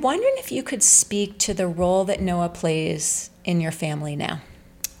I'm wondering if you could speak to the role that Noah plays in your family now.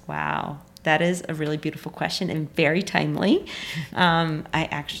 Wow. That is a really beautiful question and very timely. I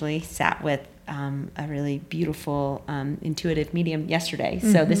actually sat with a really beautiful intuitive medium yesterday.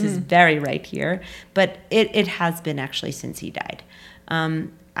 So this is very right here. But it has been actually since he died.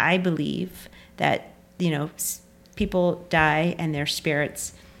 I believe that, you know, people die and their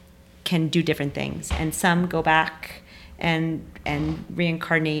spirits can do different things. And some go back and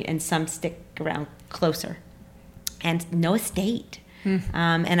reincarnate, and some stick around closer. And Noah stayed.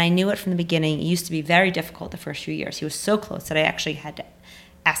 And I knew it from the beginning. It used to be very difficult the first few years. He was so close that I actually had to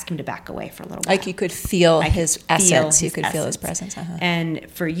ask him to back away for a little while. Like you could feel his essence. You could feel his presence. And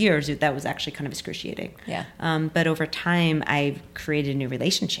for years, that was actually kind of excruciating. Yeah. But over time, I've created a new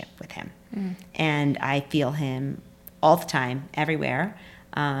relationship with him. And I feel him all the time, everywhere.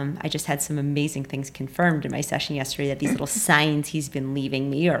 I just had some amazing things confirmed in my session yesterday that these little signs he's been leaving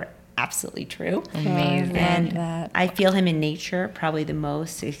me are absolutely true. Amazing. And I feel him in nature probably the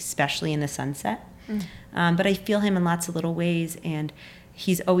most, especially in the sunset. But I feel him in lots of little ways, and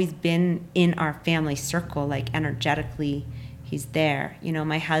he's always been in our family circle, like energetically he's there. You know,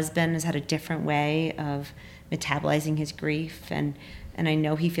 my husband has had a different way of metabolizing his grief, and I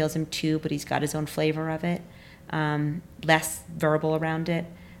know he feels him too, but he's got his own flavor of it, less verbal around it.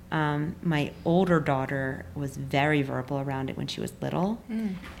 My older daughter was very verbal around it when she was little,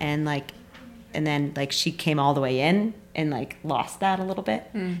 and then she came all the way in and lost that a little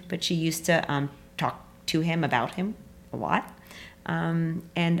bit, but she used to talk to him about him a lot.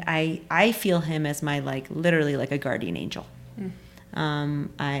 And I feel him as my literally a guardian angel.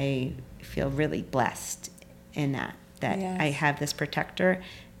 I feel really blessed in that yes. I have this protector,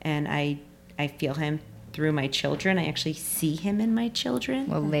 and I feel him through my children. I actually see him in my children.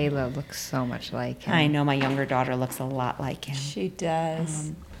 Well, Layla looks so much like him. I know my younger daughter looks a lot like him. She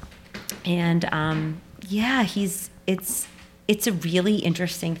does. Yeah, it's a really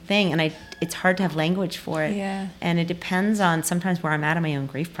interesting thing, and it's hard to have language for it. Yeah. And it depends on sometimes where I'm at in my own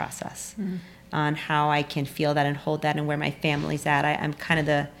grief process, on how I can feel that and hold that, and where my family's at. I'm kind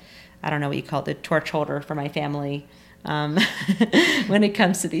of I don't know what you call it, the torch holder for my family. when it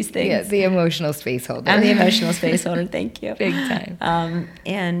comes to these things. Yeah, the emotional space holder. I'm the emotional space holder. Thank you. Big time.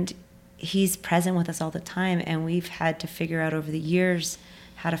 And he's present with us all the time, and we've had to figure out over the years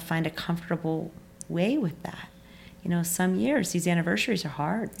how to find a comfortable way with that. You know, some years these anniversaries are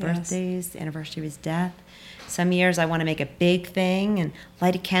hard. Yes. Birthdays, the anniversary of his death. Some years I want to make a big thing and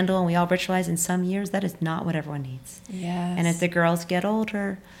light a candle and we all ritualize. And some years that is not what everyone needs. Yes. And as the girls get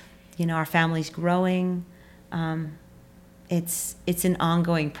older, you know, our family's growing. It's an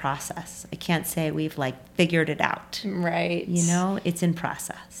ongoing process. I can't say we've like figured it out. Right. You know, it's in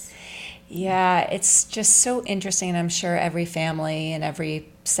process. Yeah, it's just so interesting, and I'm sure every family and every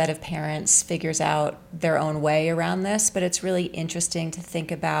set of parents figures out their own way around this, but it's really interesting to think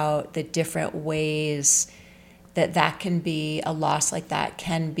about the different ways that can be, a loss like that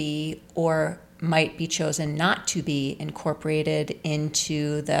can be or might be chosen not to be incorporated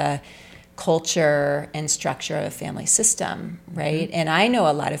into the culture and structure of a family system, right? Mm-hmm. And I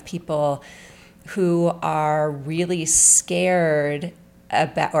know a lot of people who are really scared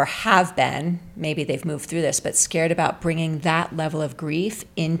about, or have been, maybe they've moved through this, but scared about bringing that level of grief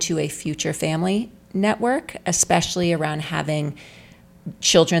into a future family network, especially around having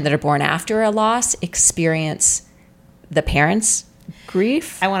children that are born after a loss experience the parents'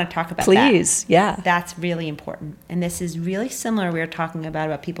 grief. I want to talk about Please, that. Yeah. That's really important. And this is really similar. We were talking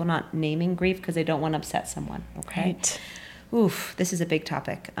about people not naming grief because they don't want to upset someone. Okay. Right. Oof, this is a big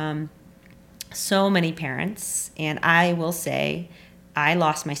topic. So many parents, and I will say, I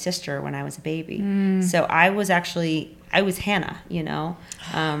lost my sister when I was a baby. So I was Hannah, you know,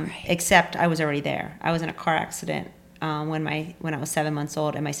 right. Except I was already there. I was in a car accident when I was 7 months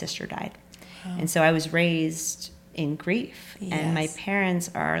old and my sister died. Oh. And so I was raised in grief. Yes. And my parents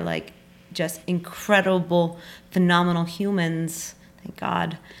are like just incredible, phenomenal humans, thank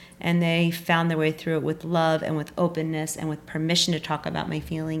God. And they found their way through it with love and with openness and with permission to talk about my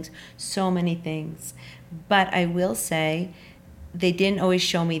feelings, so many things. But I will say, they didn't always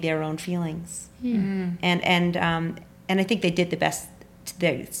show me their own feelings, and I think they did the best to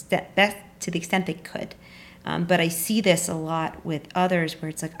the extent they could. But I see this a lot with others where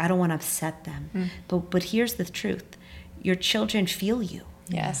it's like, I don't want to upset them, but here's the truth: your children feel you.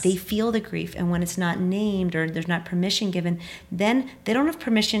 Yes, they feel the grief, and when it's not named or there's not permission given, then they don't have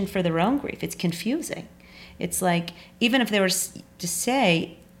permission for their own grief. It's confusing. It's like, even if they were to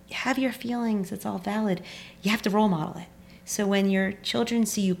say, have your feelings, it's all valid, you have to role model it. So when your children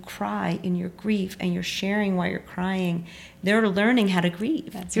see you cry in your grief and you're sharing while you're crying, they're learning how to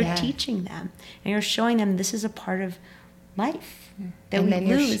grieve. You're teaching them, and you're showing them this is a part of life that we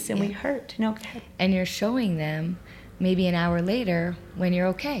lose and we hurt. No, go ahead. And you're showing them maybe an hour later when you're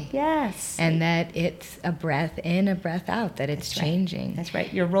okay. Yes. And that it's a breath in, a breath out, that it's changing. Right. That's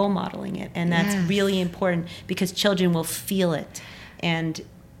right. You're role modeling it, and that's really important because children will feel it, and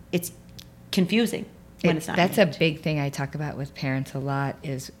it's confusing. That's a big thing I talk about with parents a lot,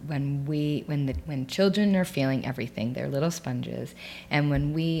 is when children are feeling everything, they're little sponges, and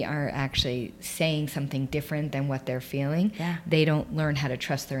when we are actually saying something different than what they're feeling, they don't learn how to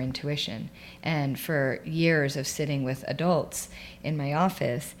trust their intuition. And for years of sitting with adults in my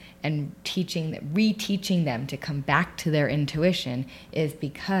office and reteaching them to come back to their intuition is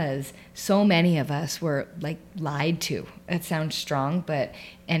because so many of us were like lied to. It sounds strong,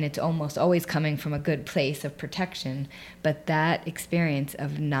 and it's almost always coming from a good place of protection. But that experience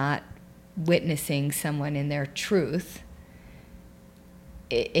of not witnessing someone in their truth,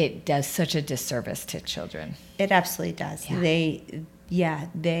 it does such a disservice to children. It absolutely does. Yeah.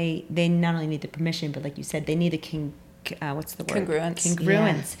 They not only need the permission, but like you said, they need the what's the word?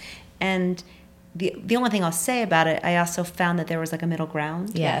 Congruence. Yeah. And the only thing I'll say about it, I also found that there was like a middle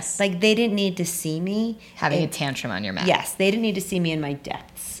ground. Yes. Like they didn't need to see me having a tantrum on your mat. Yes, they didn't need to see me in my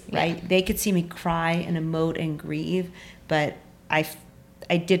depths, right? Yeah. They could see me cry and emote and grieve, but I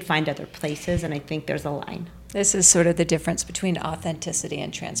did find other places, and I think there's a line. This is sort of the difference between authenticity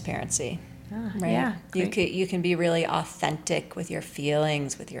and transparency. Right? Yeah, you can be really authentic with your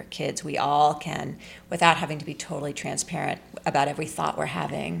feelings with your kids. We all can, without having to be totally transparent about every thought we're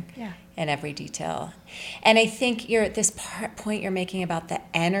having and every detail. And I think this point you're making about the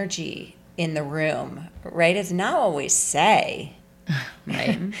energy in the room, right? It's not what we say.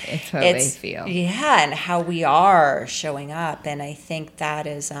 Right. It's what they feel. Yeah, and how we are showing up. And I think that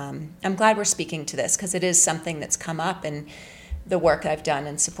is, I'm glad we're speaking to this, because it is something that's come up in the work I've done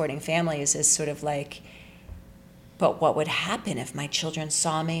in supporting families, is sort of like, but what would happen if my children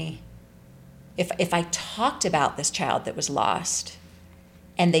saw me, if I talked about this child that was lost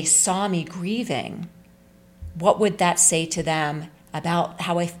and they saw me grieving, what would that say to them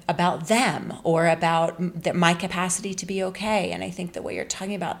about them or about my capacity to be okay. And I think the way you're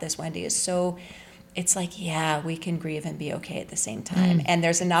talking about this, Wendy, is so, it's like, yeah, we can grieve and be okay at the same time. And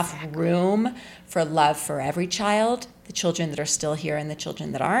there's enough room for love for every child, the children that are still here and the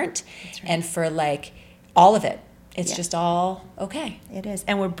children that aren't, and for like all of it. It's just all okay. It is.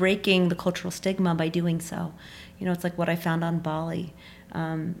 And we're breaking the cultural stigma by doing so. You know, it's like what I found on Bali,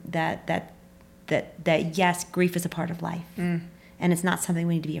 that yes, grief is a part of life. And it's not something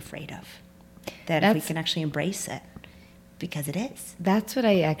we need to be afraid of. That if we can actually embrace it, because it is. That's what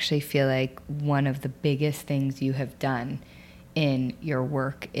I actually feel like one of the biggest things you have done in your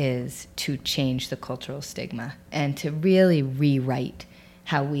work is to change the cultural stigma and to really rewrite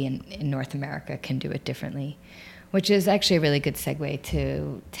how we in North America can do it differently, which is actually a really good segue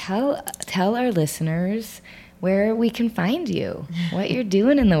to tell our listeners where we can find you, what you're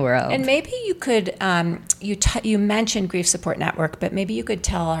doing in the world. And maybe you could, you mentioned Grief Support Network, but maybe you could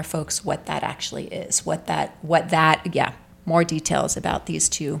tell our folks what that actually is, more details about these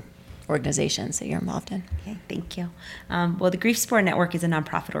two organizations that you're involved in. Okay, thank you. Well, the Grief Support Network is a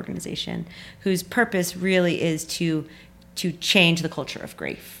nonprofit organization whose purpose really is to change the culture of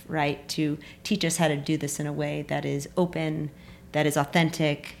grief, right? To teach us how to do this in a way that is open, that is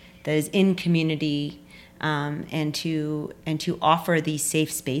authentic, that is in community, and to offer these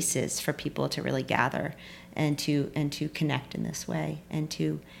safe spaces for people to really gather and to connect in this way and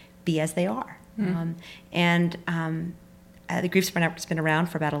to be as they are. The Grief Support Network has been around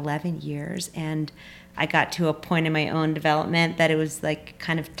for about 11 years, and I got to a point in my own development that it was like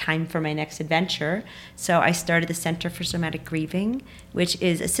kind of time for my next adventure. So I started the Center for Somatic Grieving, which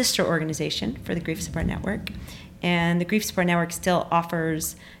is a sister organization for the Grief Support Network. And the Grief Support Network still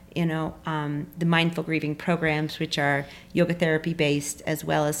offers, the mindful grieving programs, which are yoga therapy based, as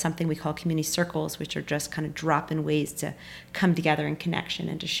well as something we call community circles, which are just kind of drop-in ways to come together in connection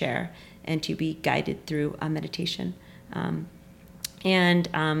and to share and to be guided through meditation.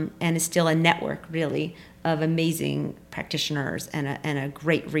 And is still a network, really, of amazing practitioners and a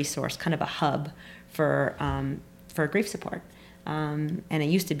great resource, kind of a hub for grief support. And it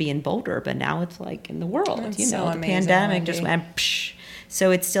used to be in Boulder, but now it's like in the world. That's the amazing, pandemic Wendy. just went psh.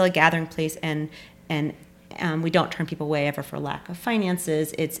 So it's still a gathering place, and we don't turn people away ever for lack of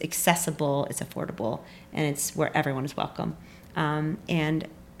finances. It's accessible, it's affordable, and it's where everyone is welcome. And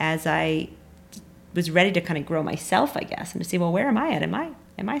as I was ready to kind of grow myself, I guess, and to see, well, where am I at in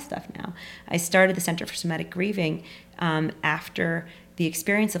my stuff now? I started the Center for Somatic Grieving after the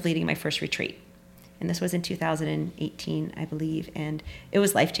experience of leading my first retreat. And this was in 2018, I believe, and it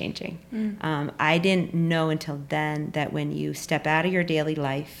was life-changing. I didn't know until then that when you step out of your daily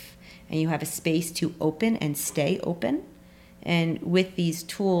life and you have a space to open and stay open, and with these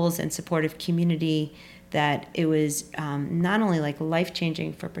tools and supportive community, that it was not only like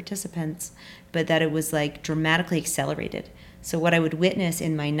life-changing for participants, but that it was like dramatically accelerated. So what I would witness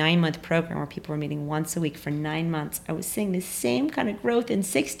in my 9-month program, where people were meeting once a week for 9 months, I was seeing the same kind of growth in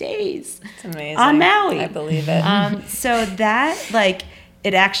 6 days. It's amazing. On Maui. I believe it. So that, like,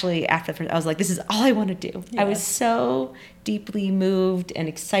 it actually, after the first, I was like, this is all I want to do. Yeah. I was so deeply moved and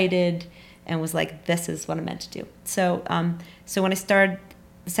excited and was like, this is what I'm meant to do. So when I started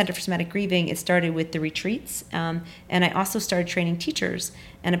the Center for Somatic Grieving, it started with the retreats, and I also started training teachers.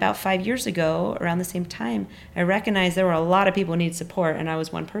 And about 5 years ago, around the same time, I recognized there were a lot of people who needed support, and I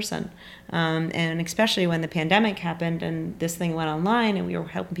was one person. And especially when the pandemic happened and this thing went online and we were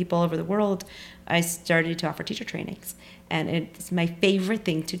helping people all over the world, I started to offer teacher trainings. And it's my favorite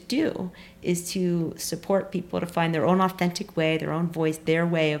thing to do is to support people to find their own authentic way, their own voice, their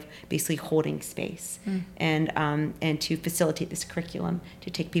way of basically holding space, and to facilitate this curriculum to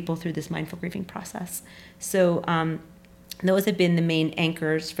take people through this mindful grieving process. So those have been the main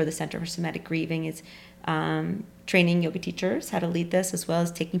anchors for the Center for Somatic Grieving. Is training yoga teachers how to lead this, as well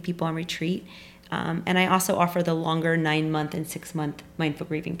as taking people on retreat. And I also offer the longer 9-month and 6-month mindful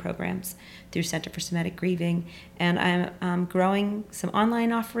grieving programs through Center for Somatic Grieving. And I'm growing some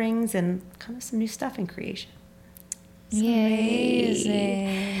online offerings and kind of some new stuff in creation. Yay.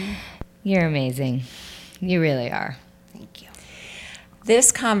 Amazing. You're amazing. You really are. Thank you.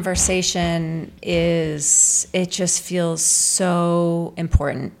 This conversation it just feels so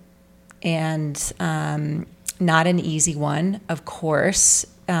important and not an easy one, of course.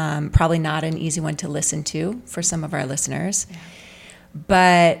 Probably not an easy one to listen to for some of our listeners. Yeah.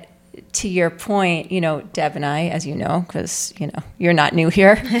 But to your point, Deb and I, as you know, because, you're not new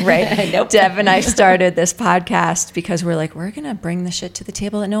here, right? Nope. Deb and I started this podcast because we're going to bring the shit to the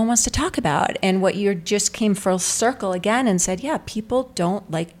table that no one wants to talk about. And what you just came full circle again and said, yeah, people don't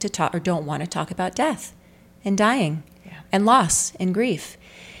like to talk or don't want to talk about death and dying. Yeah. and loss and grief.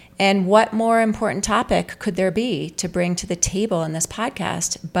 And what more important topic could there be to bring to the table in this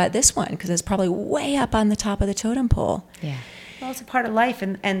podcast but this one? Because it's probably way up on the top of the totem pole. Yeah. Well, it's a part of life.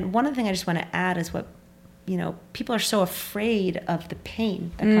 And one other thing I just want to add is what, people are so afraid of the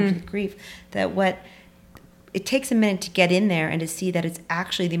pain that comes with grief, that it takes a minute to get in there and to see that it's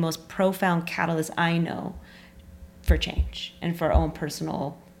actually the most profound catalyst I know for change and for our own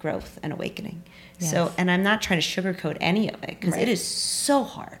personal growth and awakening. Yes. So, and I'm not trying to sugarcoat any of it, because it is so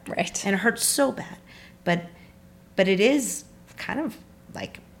hard, right? And it hurts so bad, but it is kind of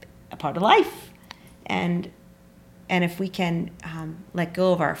like a part of life, and if we can let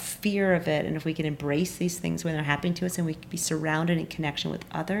go of our fear of it, and if we can embrace these things when they're happening to us, and we can be surrounded in connection with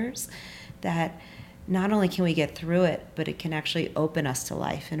others, that not only can we get through it, but it can actually open us to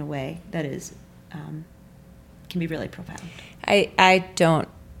life in a way that is can be really profound. I don't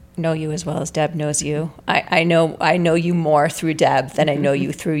know you as well as Deb knows you. I know you more through Deb than I know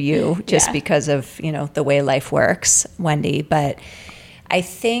you through you, just because of the way life works, Wendy. But I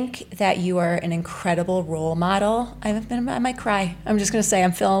think that you are an incredible role model. I might cry. I'm just going to say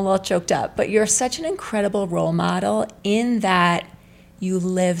I'm feeling a little choked up. But you're such an incredible role model in that you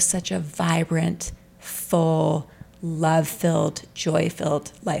live such a vibrant, full, love-filled,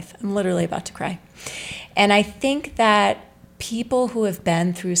 joy-filled life. I'm literally about to cry. And I think that people who have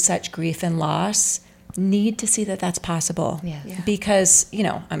been through such grief and loss need to see that that's possible. Yes. Yeah. Because,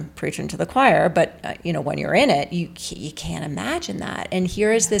 I'm preaching to the choir, but, when you're in it, you can't imagine that. And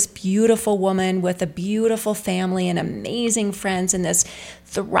here is this beautiful woman with a beautiful family and amazing friends and this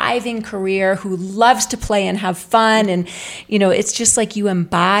thriving career who loves to play and have fun. And, it's just like you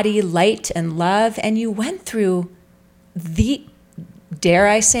embody light and love, and you went through dare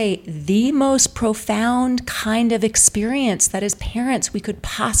I say, the most profound kind of experience that as parents we could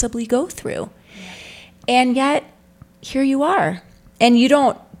possibly go through. And yet, here you are. And you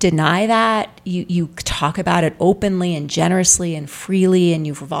don't deny that. You talk about it openly and generously and freely, and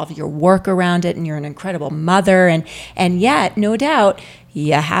you've revolved your work around it, and you're an incredible mother. And yet, no doubt,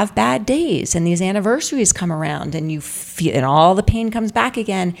 you have bad days, and these anniversaries come around, and you feel, and all the pain comes back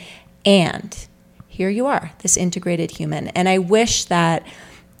again. And here you are, this integrated human. And I wish that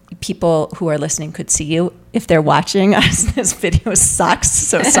people who are listening could see you if they're watching us. This video sucks,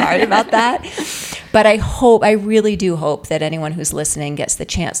 so sorry about that. But I really do hope that anyone who's listening gets the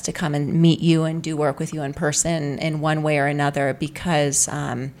chance to come and meet you and do work with you in person in one way or another, because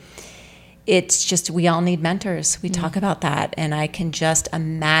it's just, we all need mentors. We talk about that, and I can just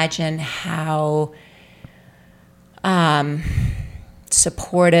imagine how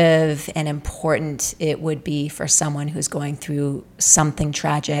supportive and important it would be for someone who's going through something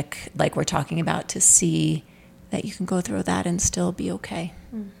tragic like we're talking about, to see that you can go through that and still be okay.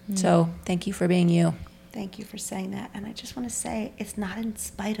 Mm-hmm. So thank you for being you. Thank you for saying that. And I just want to say, it's not in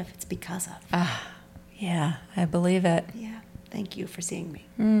spite of, it's because of. Yeah, I believe it. Yeah. Thank you for seeing me.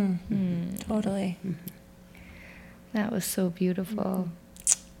 Mm-hmm. Totally. Mm-hmm. That was so beautiful. Mm-hmm.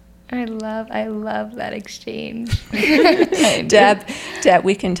 I love that exchange. Deb,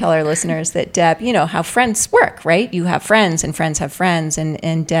 we can tell our listeners that Deb, how friends work, right? You have friends and friends have friends,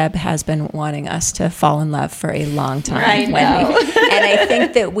 and Deb has been wanting us to fall in love for a long time. I know. And I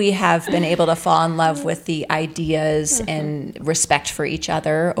think that we have been able to fall in love with the ideas and respect for each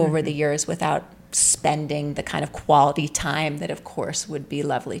other over the years without spending the kind of quality time that, of course, would be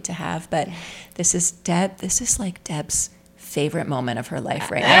lovely to have. But this is like Deb's favorite moment of her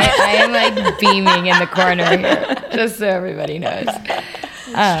life right now. I am like beaming in the corner here, just so everybody knows.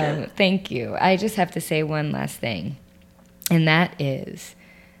 Thank you. I just have to say one last thing, and that is,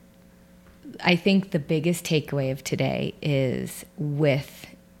 I think the biggest takeaway of today is, with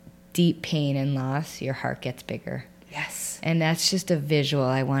deep pain and loss, your heart gets bigger. Yes. And that's just a visual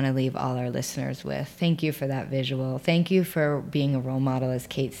I want to leave all our listeners with. Thank you for that visual. Thank you for being a role model, as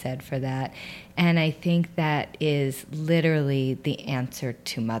Kate said, for that. And I think that is literally the answer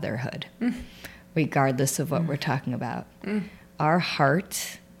to motherhood, regardless of what we're talking about. Our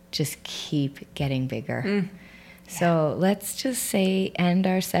hearts just keep getting bigger. So let's just say, end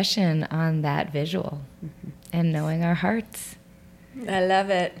our session on that visual and knowing our hearts. I love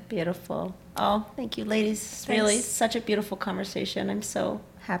it. Beautiful. Oh, thank you, ladies. It's really such a beautiful conversation. I'm so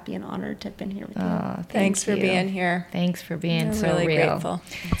happy and honored to have been here with you. Oh, thanks for being here. Thanks for being I'm so really real. Grateful.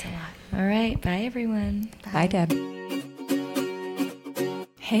 Thanks a lot. All right. Bye, everyone. Bye, Deb.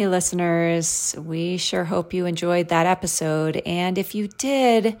 Hey, listeners. We sure hope you enjoyed that episode. And if you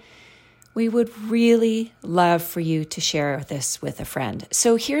did, we would really love for you to share this with a friend.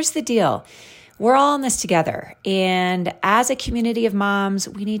 So here's the deal. we're all in this together. And as a community of moms,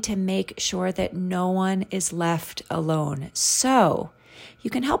 we need to make sure that no one is left alone. So you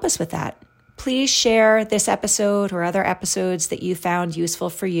can help us with that. Please share this episode or other episodes that you found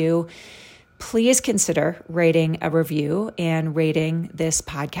useful for you. Please consider writing a review and rating this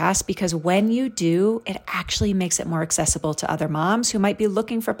podcast, because when you do, it actually makes it more accessible to other moms who might be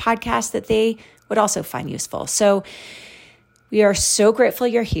looking for podcasts that they would also find useful. So we are so grateful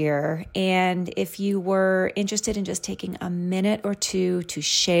you're here. And if you were interested in just taking a minute or two to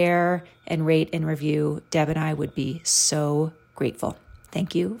share and rate and review, Deb and I would be so grateful.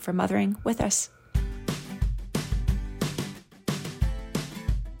 Thank you for mothering with us.